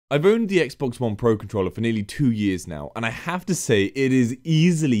I've owned the Xbox One Pro controller for nearly 2 years now, and I have to say it is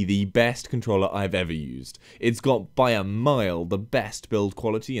easily the best controller I've ever used. It's got by a mile the best build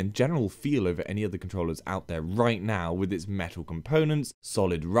quality and general feel over any other controllers out there right now, with its metal components,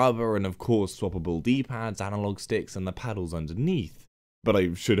 solid rubber, and of course swappable D-pads, analog sticks, and the paddles underneath. But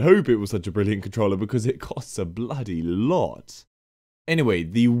I should hope it was such a brilliant controller because it costs a bloody lot. Anyway,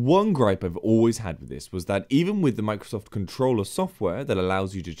 the one gripe I've always had with this was that even with the Microsoft controller software that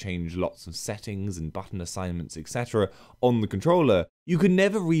allows you to change lots of settings and button assignments etc. on the controller, you could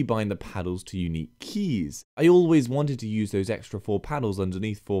never rebind the paddles to unique keys. I always wanted to use those extra 4 paddles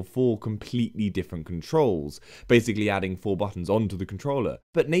underneath for 4 completely different controls, basically adding 4 buttons onto the controller.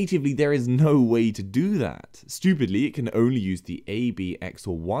 But natively there is no way to do that. Stupidly, it can only use the A, B, X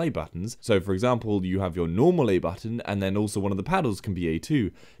or Y buttons, so for example you have your normal A button and then also one of the paddles can be A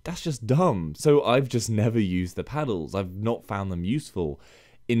too. That's just dumb, so I've just never used the paddles. I've not found them useful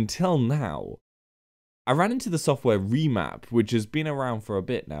until now. I ran into the software Remap, which has been around for a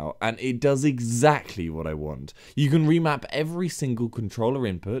bit now, and it does exactly what I want. You can remap every single controller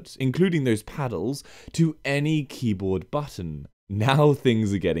input, including those paddles, to any keyboard button. Now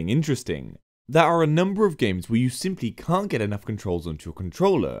things are getting interesting. There are a number of games where you simply can't get enough controls onto your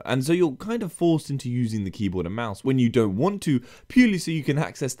controller, and so you're kind of forced into using the keyboard and mouse when you don't want to, purely so you can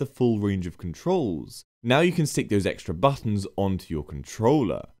access the full range of controls. Now you can stick those extra buttons onto your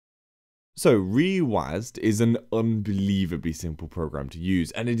controller. So ReWASD is an unbelievably simple program to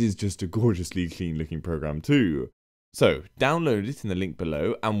use, and it is just a gorgeously clean looking program too. So download it in the link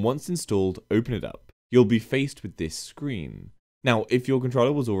below, and once installed, open it up. You'll be faced with this screen. Now, if your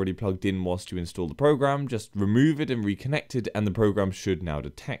controller was already plugged in whilst you install the program, just remove it and reconnect it, and the program should now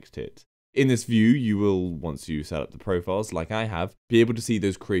detect it. In this view, you will, once you set up the profiles like I have, be able to see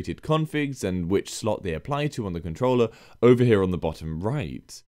those created configs and which slot they apply to on the controller over here on the bottom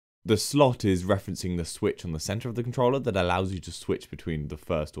right. The slot is referencing the switch on the center of the controller that allows you to switch between the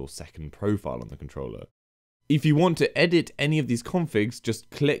first or second profile on the controller. If you want to edit any of these configs,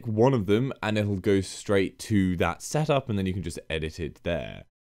 just click one of them and it'll go straight to that setup, and then you can just edit it there.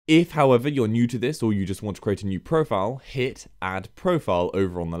 If, however, you're new to this or you just want to create a new profile, hit Add Profile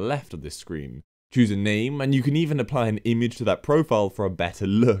over on the left of this screen. Choose a name, and you can even apply an image to that profile for a better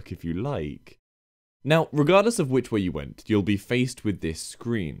look if you like. Now, regardless of which way you went, you'll be faced with this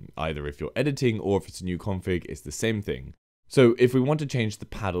screen. Either if you're editing or if it's a new config, it's the same thing. So if we want to change the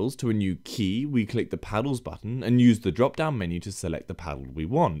paddles to a new key, we click the paddles button and use the drop down menu to select the paddle we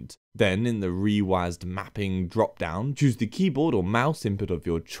want. Then in the ReWASD mapping drop down, choose the keyboard or mouse input of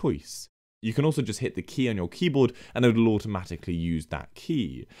your choice. You can also just hit the key on your keyboard and it will automatically use that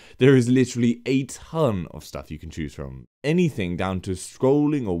key. There is literally a ton of stuff you can choose from. Anything down to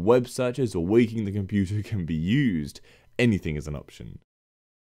scrolling or web searches or waking the computer can be used. Anything is an option.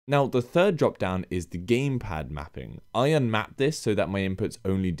 Now, the third drop down is the gamepad mapping. I unmapped this so that my inputs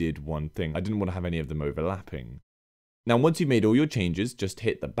only did one thing. I didn't want to have any of them overlapping. Now, once you've made all your changes, just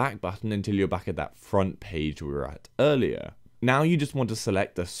hit the back button until you're back at that front page we were at earlier. Now you just want to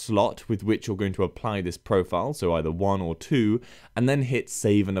select the slot with which you're going to apply this profile, so either 1 or 2, and then hit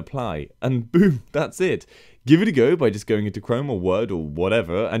save and apply, and boom, that's it. Give it a go by just going into Chrome or Word or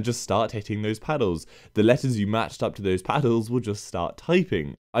whatever and just start hitting those paddles. The letters you matched up to those paddles will just start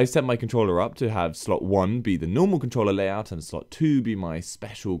typing. I set my controller up to have slot 1 be the normal controller layout and slot 2 be my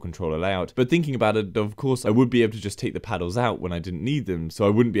special controller layout, but thinking about it, of course I would be able to just take the paddles out when I didn't need them, so I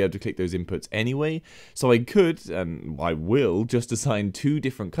wouldn't be able to click those inputs anyway, so I could, and I will, just assign 2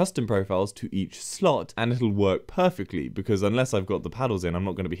 different custom profiles to each slot and it'll work perfectly, because unless I've got the paddles in, I'm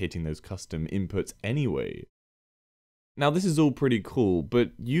not going to be hitting those custom inputs anyway. Now this is all pretty cool,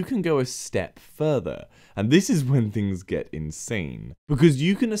 but you can go a step further, and this is when things get insane, because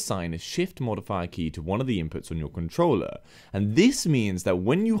you can assign a shift modifier key to one of the inputs on your controller, and this means that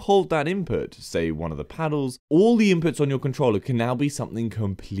when you hold that input, say one of the paddles, all the inputs on your controller can now be something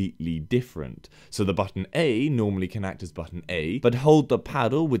completely different. So the button A normally can act as button A, but hold the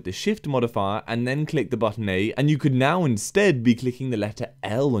paddle with the shift modifier and then click the button A, and you could now instead be clicking the letter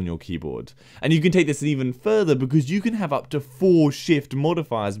L on your keyboard. And you can take this even further because you can have up to 4 shift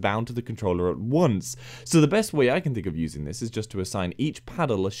modifiers bound to the controller at once. So the best way I can think of using this is just to assign each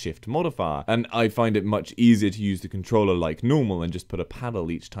paddle a shift modifier, and I find it much easier to use the controller like normal and just put a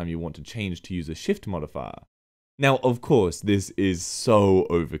paddle each time you want to change to use a shift modifier. Now, of course, this is so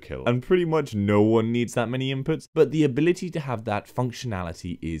overkill, and pretty much no one needs that many inputs, but the ability to have that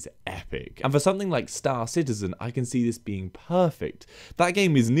functionality is epic. And for something like Star Citizen, I can see this being perfect. That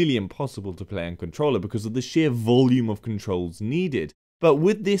game is nearly impossible to play on controller because of the sheer volume of controls needed. But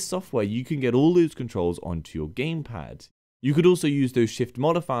with this software, you can get all those controls onto your gamepad. You could also use those shift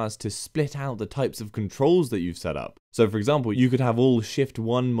modifiers to split out the types of controls that you've set up. So for example, you could have all shift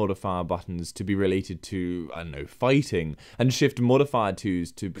 1 modifier buttons to be related to, I don't know, fighting, and shift modifier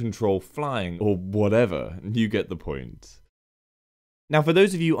 2s to control flying, or whatever. You get the point. Now, for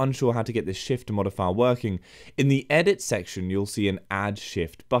those of you unsure how to get this shift modifier working, in the edit section you'll see an add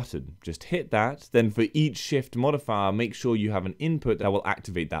shift button. Just hit that, then for each shift modifier make sure you have an input that will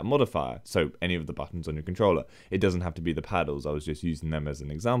activate that modifier, so any of the buttons on your controller. It doesn't have to be the paddles, I was just using them as an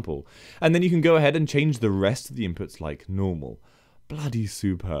example. And then you can go ahead and change the rest of the inputs like normal. Bloody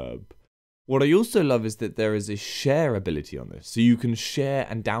superb. What I also love is that there is a share ability on this, so you can share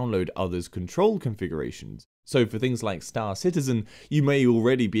and download others' control configurations. So for things like Star Citizen, you may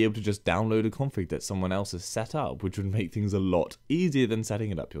already be able to just download a config that someone else has set up, which would make things a lot easier than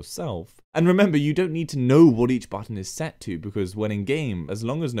setting it up yourself. And remember, you don't need to know what each button is set to, because when in game, as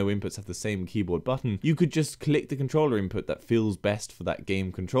long as no inputs have the same keyboard button, you could just click the controller input that feels best for that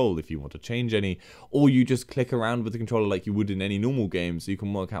game control if you want to change any, or you just click around with the controller like you would in any normal game so you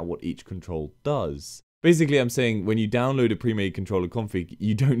can work out what each control does. Basically, I'm saying when you download a pre-made controller config,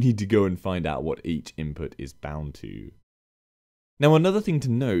 you don't need to go and find out what each input is bound to. Now, another thing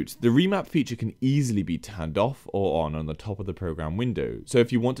to note, the remap feature can easily be turned off or on the top of the program window. So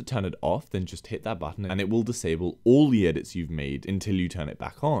if you want to turn it off, then just hit that button and it will disable all the edits you've made until you turn it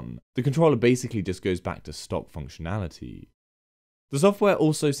back on. The controller basically just goes back to stock functionality. The software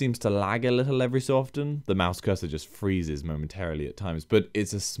also seems to lag a little every so often. The mouse cursor just freezes momentarily at times, but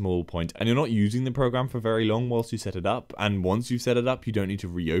it's a small point, and you're not using the program for very long whilst you set it up, and once you've set it up, you don't need to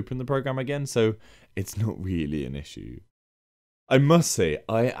reopen the program again, so it's not really an issue. I must say,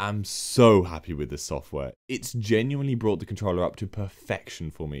 I am so happy with this software. It's genuinely brought the controller up to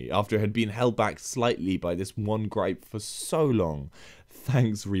perfection for me, after it had been held back slightly by this one gripe for so long.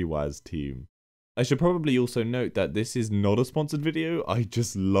 Thanks, ReWASD team. I should probably also note that this is not a sponsored video. I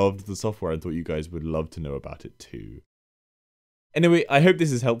just loved the software and thought you guys would love to know about it too. Anyway, I hope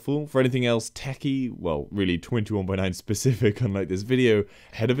this is helpful. For anything else techie, well, really 21.9 specific unlike this video,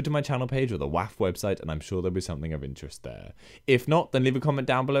 head over to my channel page or the WAF website and I'm sure there'll be something of interest there. If not, then leave a comment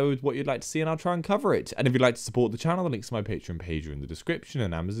down below with what you'd like to see and I'll try and cover it. And if you'd like to support the channel, the links to my Patreon page are in the description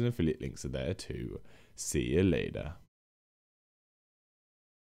and Amazon affiliate links are there too. See you later.